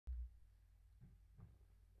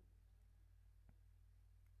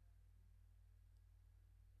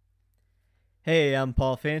Hey, I'm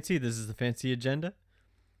Paul Fancy. This is the Fancy Agenda.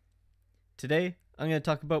 Today, I'm going to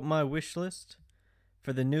talk about my wish list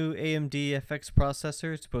for the new AMD FX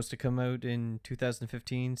processor. It's supposed to come out in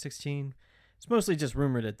 2015-16. It's mostly just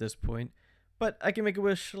rumored at this point, but I can make a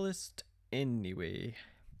wish list anyway.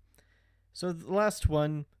 So the last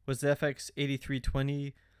one was the FX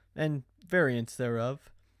 8320 and variants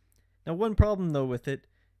thereof. Now, one problem though with it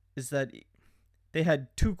is that they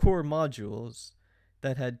had two core modules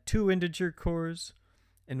that had two integer cores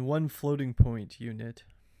and one floating point unit.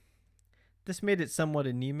 This made it somewhat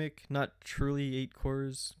anemic, not truly 8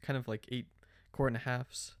 cores, kind of like 8 core and a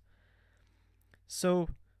halves. So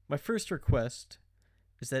my first request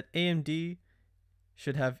is that AMD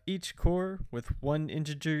should have each core with one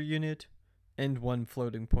integer unit and one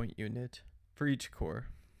floating point unit for each core.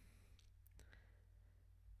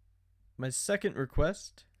 My second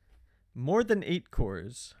request, more than 8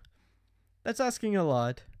 cores. That's asking a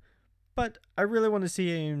lot, but I really want to see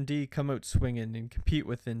AMD come out swinging and compete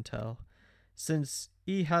with Intel, since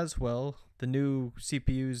eHaswell, the new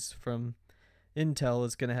CPUs from Intel,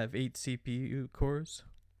 is going to have 8 CPU cores.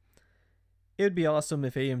 It would be awesome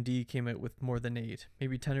if AMD came out with more than 8,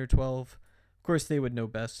 maybe 10 or 12. Of course, they would know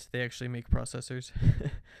best. They actually make processors.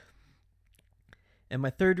 And my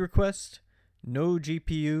third request, no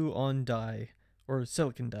GPU on die, or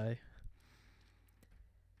silicon die.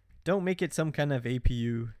 Don't make it some kind of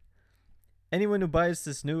APU. Anyone who buys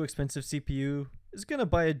this new expensive CPU is going to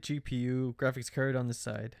buy a GPU graphics card on the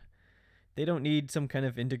side. They don't need some kind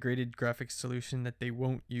of integrated graphics solution that they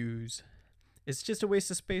won't use. It's just a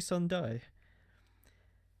waste of space on die.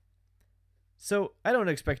 So I don't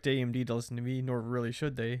expect AMD to listen to me, nor really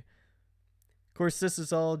should they. Of course, this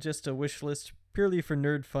is all just a wish list purely for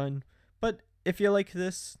nerd fun, but if you like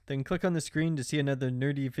this, then click on the screen to see another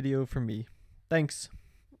nerdy video from me. Thanks.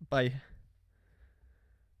 Bye.